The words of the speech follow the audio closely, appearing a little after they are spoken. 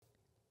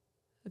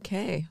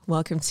Okay,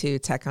 welcome to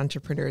Tech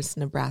Entrepreneurs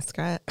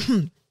Nebraska.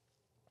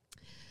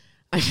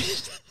 I'm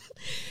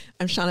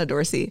Shonna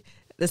Dorsey.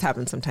 This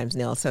happens sometimes,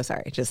 Neil, so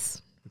sorry.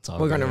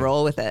 We're going to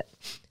roll with it.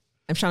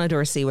 I'm Shonna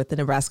Dorsey with the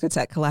Nebraska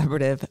Tech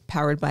Collaborative,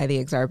 powered by the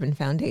Exarban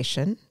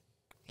Foundation.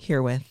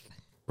 Here with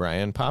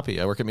Brian Poppe.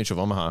 I work at Mutual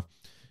of Omaha.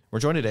 We're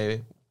joined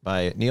today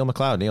by Neil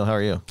McLeod. Neil, how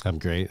are you? I'm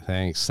great.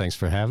 Thanks. Thanks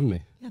for having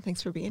me. Yeah,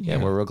 thanks for being here.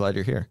 Yeah, we're real glad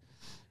you're here.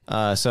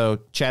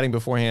 So chatting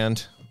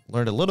beforehand,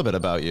 learned a little bit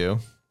about you.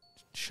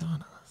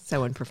 Shonna.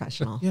 So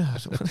unprofessional. Yeah.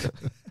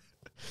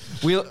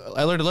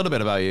 I learned a little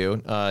bit about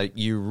you.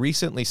 You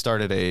recently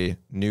started a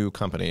new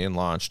company and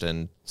launched.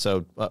 And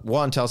so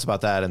one, tell us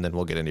about that, and then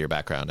we'll get into your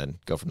background and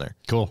go from there.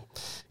 Cool.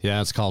 Yeah,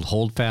 it's called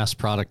Holdfast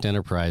Product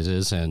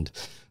Enterprises. And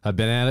I've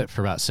been at it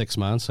for about 6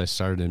 months. I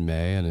started in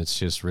May, and it's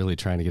just really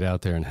trying to get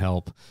out there and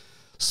help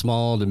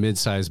small to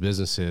mid-sized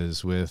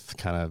businesses with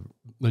kind of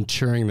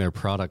maturing their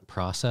product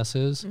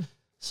processes.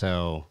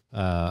 So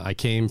I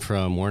came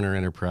from Werner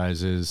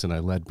Enterprises, and I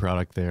led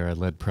product there. I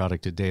led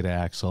product at Data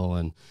Axle,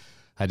 and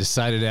I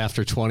decided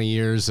after 20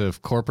 years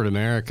of corporate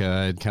America,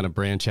 I'd kind of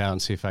branch out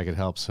and see if I could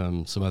help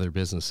some other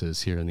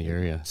businesses here in the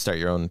area. Start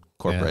your own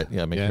corporate,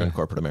 make your own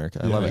corporate America.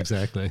 I love it.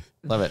 Exactly.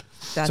 Love it.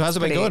 So how's it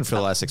been going for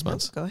the last 6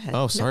 months? Go ahead.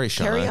 Oh, sorry,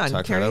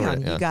 Shonna. Carry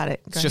on. You got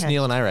it. It's just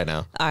Neil and I right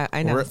now.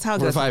 I know. That's how it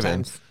goes vibing.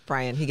 sometimes.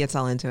 Brian, he gets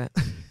all into it.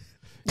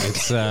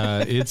 It's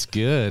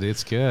good.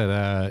 It's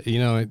good.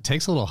 It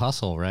takes a little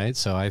hustle, right?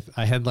 So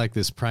I had like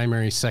this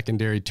primary,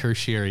 secondary,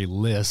 tertiary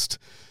list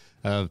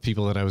of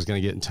people that I was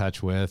going to get in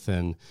touch with.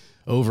 And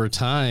over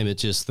time,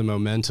 the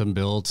momentum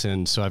built.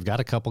 And so I've got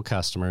a couple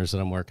customers that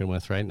I'm working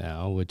with right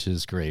now, which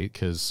is great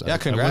because I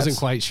wasn't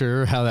quite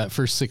sure how that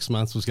first 6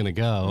 months was going to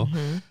go.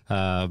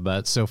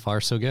 But so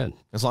far, so good.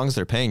 As long as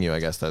they're paying you, I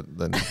guess that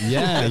then.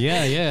 Yeah.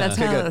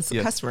 That's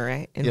the customer,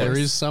 right? There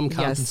is some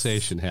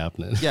compensation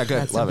happening. Yeah,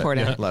 good. That's Love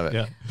important. it. Love it.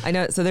 Yeah. I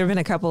know. So there have been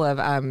a couple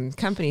of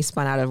companies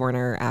spun out of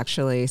Werner,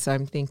 actually. So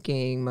I'm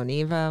thinking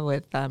Moniva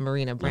with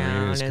Marina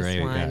Brown Marina's is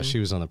great. one. Yeah, she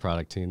was on the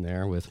product team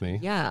there with me.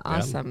 Yeah,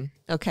 awesome.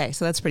 Okay,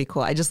 so that's pretty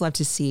cool. I just love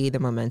to see the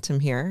momentum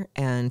here,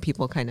 and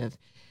people kind of,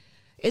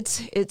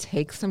 it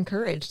takes some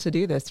courage to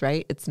do this,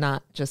 right? It's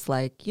not just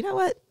like, you know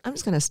what, I'm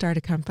just going to start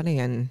a company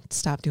and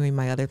stop doing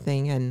my other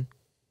thing, and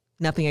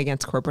nothing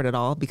against corporate at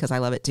all, because I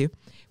love it too.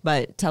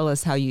 But tell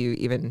us how you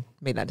even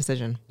made that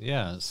decision.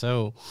 Yeah,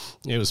 so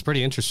it was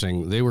pretty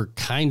interesting. They were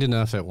kind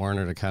enough at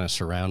Werner to kind of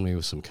surround me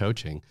with some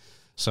coaching.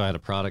 So I had a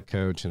product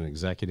coach and an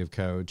executive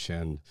coach,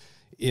 and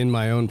in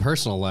my own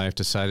personal life,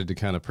 decided to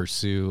kind of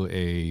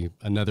pursue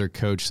another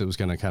coach that was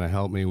going to kind of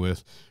help me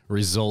with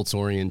results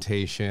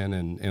orientation.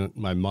 And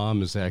my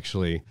mom is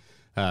actually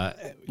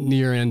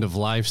near end of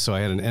life, so I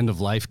had an end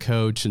of life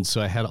coach. And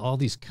so I had all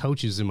these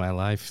coaches in my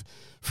life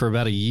for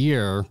about a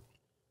year.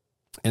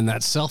 And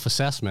that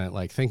self-assessment,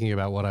 like thinking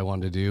about what I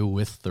wanted to do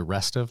with the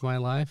rest of my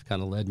life,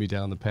 kind of led me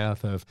down the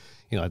path of,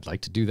 I'd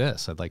like to do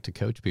this. I'd like to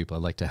coach people.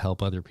 I'd like to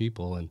help other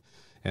people.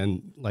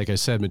 And like I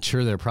said,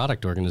 mature their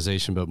product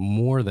organization, but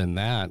more than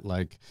that,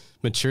 like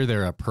mature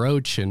their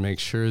approach and make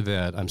sure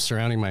that I'm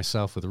surrounding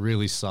myself with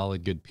really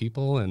solid, good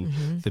people.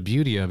 And the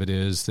beauty of it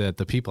is that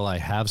the people I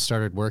have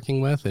started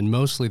working with, and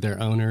mostly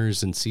they're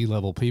owners and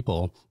C-level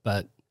people,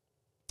 but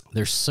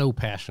they're so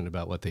passionate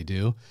about what they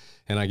do.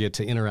 And I get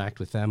to interact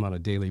with them on a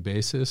daily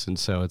basis. And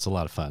so it's a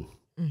lot of fun.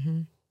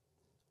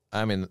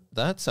 I mean,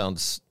 that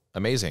sounds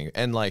amazing.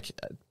 And like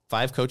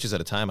 5 coaches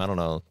at a time, I don't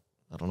know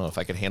if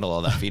I could handle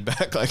all that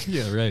feedback. Like,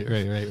 yeah,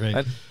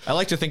 right. I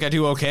like to think I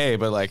do okay,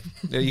 but like,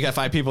 you got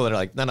 5 people that are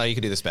like, no, you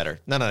can do this better.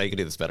 No, you can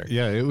do this better.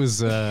 Yeah, it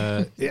was.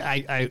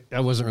 I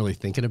wasn't really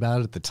thinking about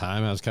it at the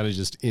time. I was kind of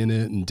just in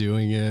it and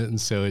doing it, and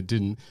so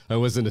I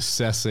wasn't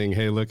assessing.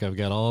 Hey, look, I've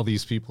got all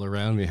these people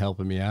around me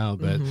helping me out,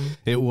 but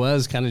it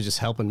was kind of just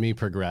helping me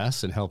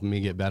progress and helping me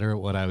get better at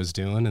what I was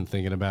doing and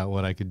thinking about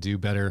what I could do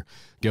better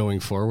going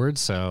forward.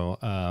 So,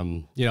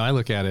 I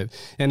look at it,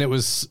 and it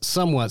was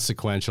somewhat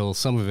sequential.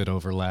 Some of it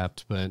overlapped.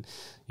 But,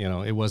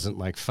 it wasn't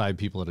like 5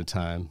 people at a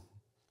time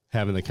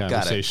having the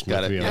conversation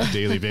with me on a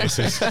daily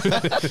basis.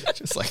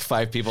 Just like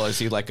 5 people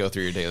as you go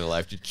through your daily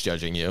life just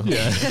judging you.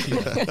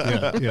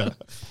 Yeah.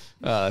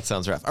 That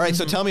sounds rough. All right.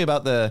 So tell me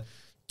about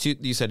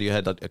you said you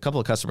had a couple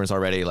of customers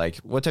already. Like,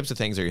 what types of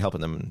things are you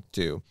helping them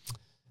do?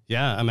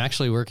 Yeah, I'm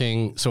actually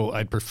working. So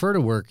I'd prefer to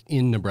work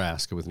in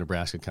Nebraska with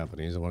Nebraska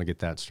companies. I want to get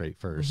that straight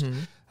first.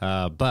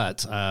 But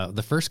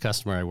the first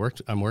customer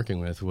I'm working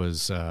with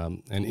was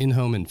an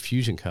in-home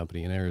infusion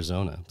company in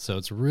Arizona. So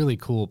it's a really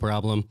cool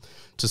problem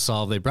to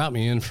solve. They brought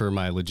me in for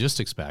my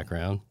logistics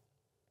background.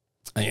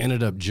 I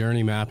ended up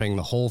journey mapping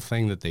the whole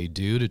thing that they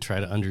do to try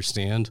to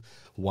understand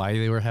why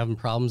they were having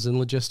problems in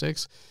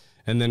logistics.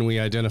 And then we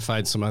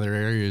identified some other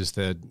areas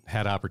that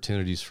had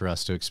opportunities for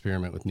us to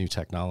experiment with new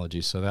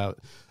technology. So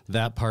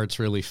that part's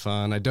really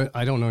fun. I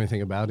don't know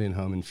anything about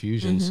in-home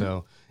infusion,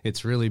 so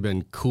it's really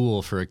been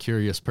cool for a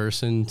curious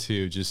person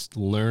to just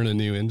learn a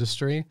new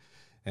industry.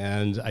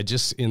 And I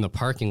just, in the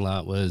parking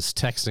lot, was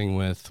texting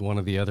with one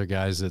of the other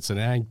guys that's an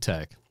ag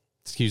tech.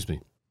 Excuse me.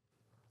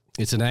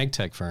 It's an ag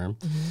tech firm,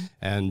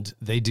 and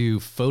they do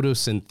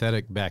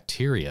photosynthetic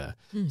bacteria.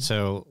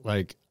 So,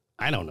 like,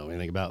 I don't know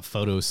anything about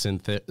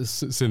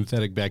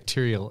photosynthetic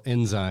bacterial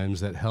enzymes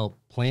that help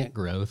plant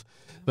growth,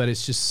 but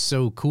it's just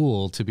so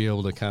cool to be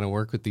able to kind of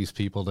work with these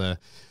people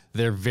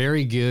they're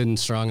very good and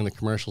strong in the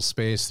commercial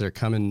space. They're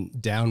coming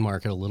down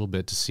market a little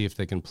bit to see if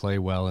they can play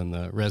well in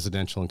the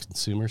residential and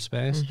consumer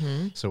space.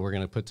 So we're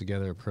going to put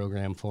together a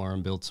program for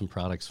them, build some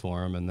products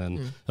for them. And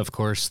then, of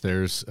course,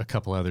 there's a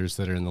couple others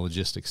that are in the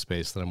logistics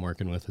space that I'm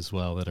working with as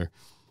well that are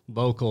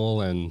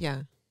local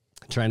and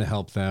trying to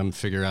help them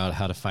figure out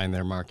how to find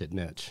their market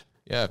niche.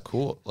 Yeah,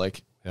 cool.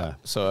 Like,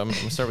 so I'm going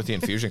to start with the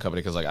infusion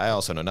company because, like, I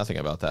also know nothing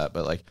about that.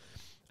 But, like,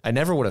 I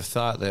never would have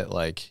thought that,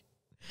 like,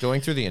 going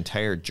through the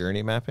entire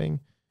journey mapping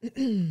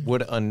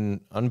would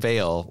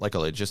unveil like a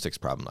logistics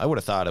problem. I would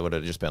have thought it would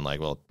have just been like,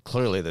 well,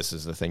 clearly this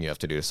is the thing you have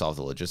to do to solve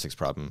the logistics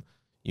problem.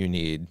 You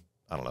need,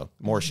 I don't know,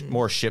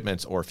 more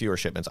shipments or fewer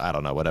shipments. I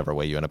don't know, whatever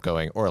way you end up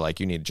going, or like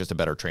you need just a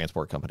better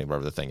transport company,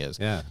 whatever the thing is.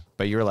 Yeah.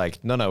 But you're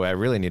like, no, I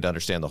really need to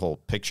understand the whole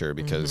picture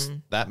because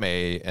that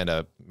may end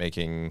up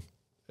making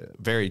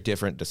very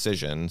different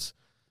decisions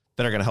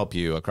that are going to help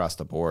you across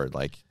the board.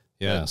 Like,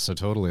 yeah, so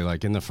totally.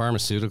 Like in the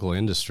pharmaceutical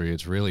industry,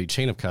 it's really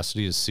chain of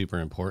custody is super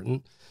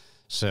important.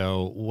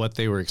 So what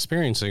they were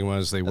experiencing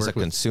was they worked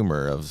with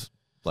consumer of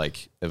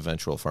like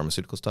eventual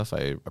pharmaceutical stuff.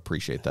 I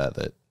appreciate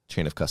that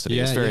chain of custody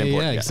is very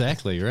important. Yeah,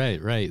 exactly.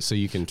 Right. So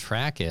you can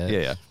track it.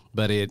 Yeah.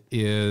 But it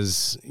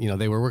is,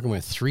 they were working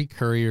with 3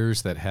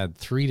 couriers that had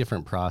 3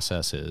 different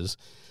processes.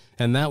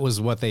 And that was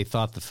what they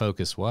thought the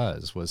focus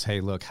was, hey,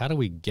 look, how do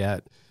we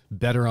get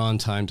better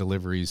on-time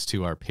deliveries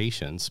to our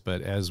patients?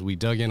 But as we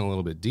dug in a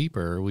little bit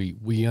deeper,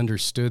 we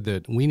understood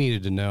that we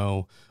needed to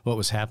know what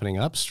was happening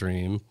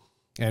upstream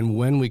and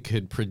when we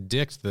could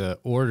predict the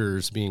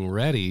orders being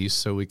ready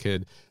so we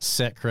could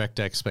set correct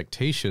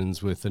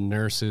expectations with the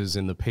nurses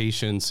and the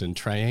patients and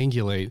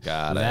triangulate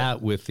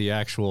that with the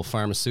actual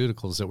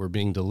pharmaceuticals that were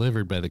being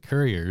delivered by the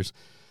couriers.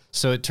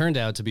 So it turned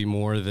out to be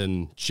more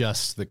than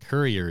just the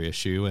courier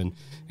issue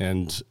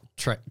and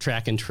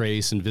track and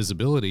trace and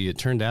visibility. It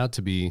turned out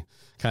to be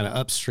kind of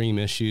upstream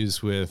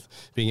issues with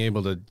being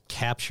able to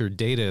capture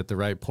data at the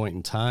right point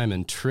in time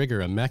and trigger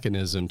a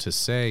mechanism to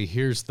say,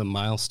 here's the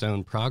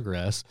milestone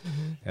progress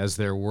as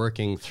they're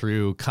working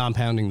through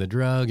compounding the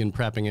drug and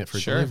prepping it for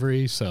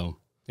delivery. So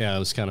yeah, it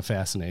was kind of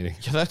fascinating.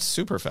 Yeah, that's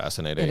super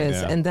fascinating. It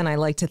is. Yeah. And then I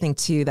like to think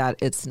too that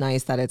it's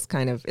nice that it's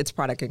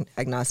product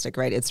agnostic,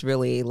 right? It's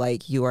really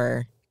like you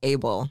are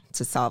able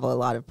to solve a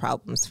lot of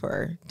problems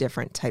for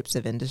different types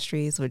of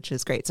industries, which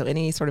is great. So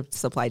any sort of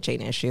supply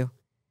chain issue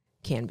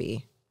can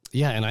be.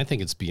 Yeah, and I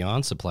think it's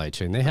beyond supply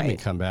chain. They had me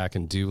come back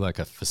and do like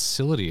a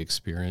facility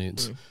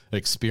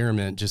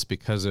experiment just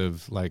because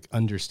of like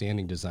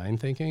understanding design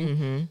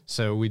thinking.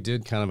 So we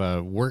did kind of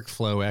a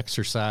workflow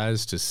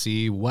exercise to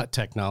see what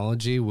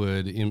technology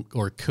would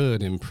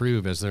could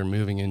improve as they're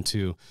moving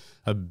into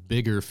a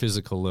bigger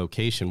physical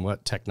location.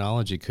 What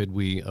technology could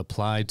we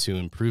apply to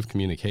improve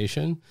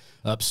communication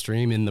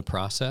upstream in the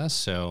process?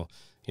 So,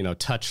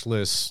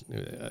 touchless,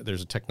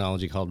 there's a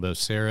technology called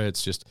Vocera.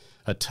 It's just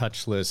a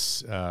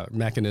touchless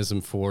mechanism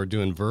for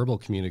doing verbal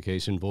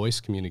communication, voice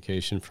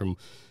communication from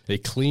a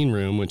clean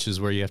room, which is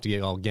where you have to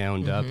get all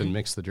gowned up and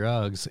mix the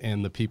drugs,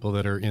 and the people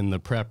that are in the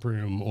prep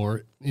room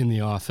or in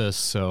the office.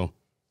 So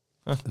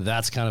that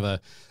was kind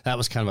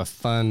of a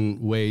fun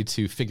way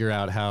to figure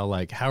out how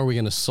are we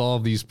going to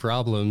solve these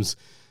problems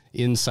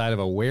inside of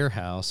a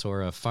warehouse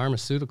or a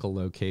pharmaceutical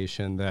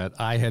location that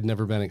I had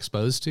never been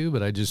exposed to,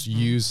 but I just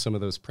used some of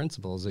those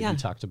principles that you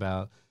talked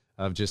about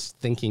of just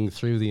thinking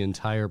through the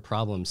entire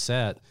problem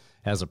set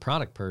as a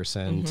product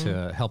person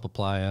to help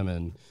apply them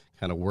and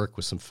kind of work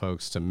with some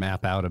folks to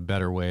map out a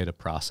better way to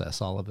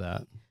process all of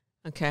that.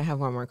 Okay, I have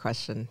one more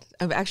question.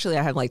 Actually,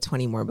 I have like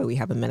 20 more, but we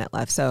have a minute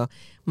left. So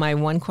my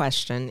one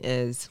question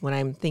is when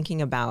I'm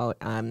thinking about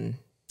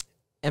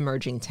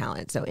emerging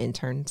talent, so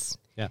interns,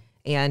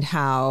 and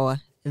how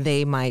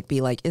they might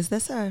be like, is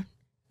this a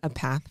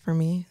path for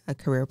me, a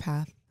career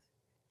path?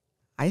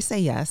 I say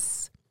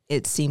yes.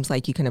 It seems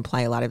like you can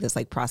apply a lot of this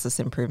like process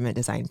improvement,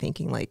 design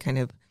thinking, like kind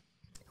of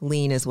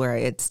lean is where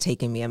it's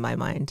taking me in my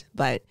mind.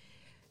 But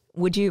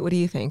what do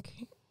you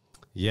think?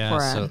 Yeah,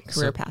 for a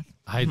career path?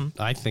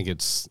 I think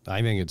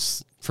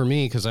it's for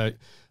me, because I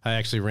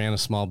actually ran a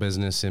small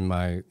business in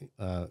my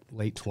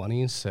late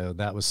 20s. So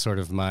that was sort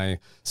of my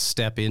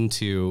step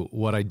into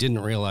what I didn't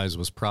realize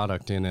was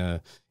product in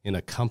a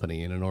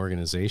company, in an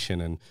organization.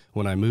 And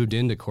when I moved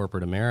into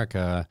corporate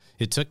America,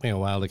 it took me a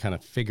while to kind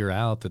of figure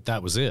out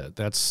that was it.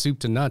 That's soup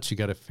to nuts. You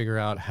got to figure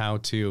out how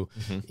to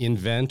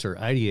invent or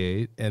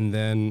ideate and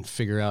then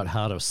figure out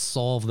how to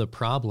solve the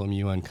problem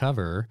you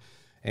uncover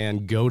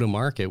and go to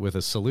market with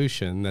a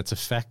solution that's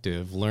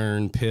effective,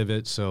 learn,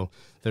 pivot. So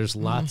there's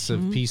lots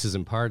of pieces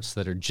and parts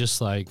that are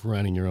just like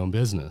running your own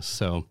business.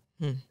 So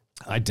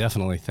I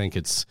definitely think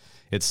it's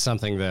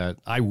something that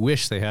I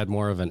wish they had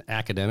more of an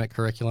academic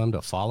curriculum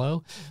to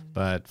follow,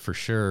 but for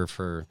sure,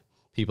 for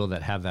people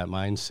that have that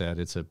mindset,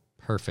 it's a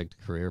perfect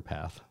career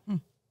path.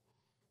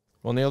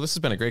 Well, Neil, this has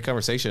been a great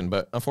conversation,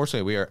 but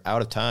unfortunately we are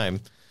out of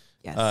time.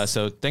 Yes.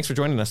 So thanks for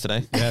joining us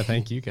today. Yeah,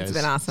 thank you guys. It's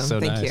been awesome. So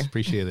Thank nice. you.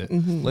 Appreciate it.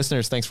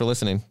 Listeners, thanks for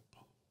listening.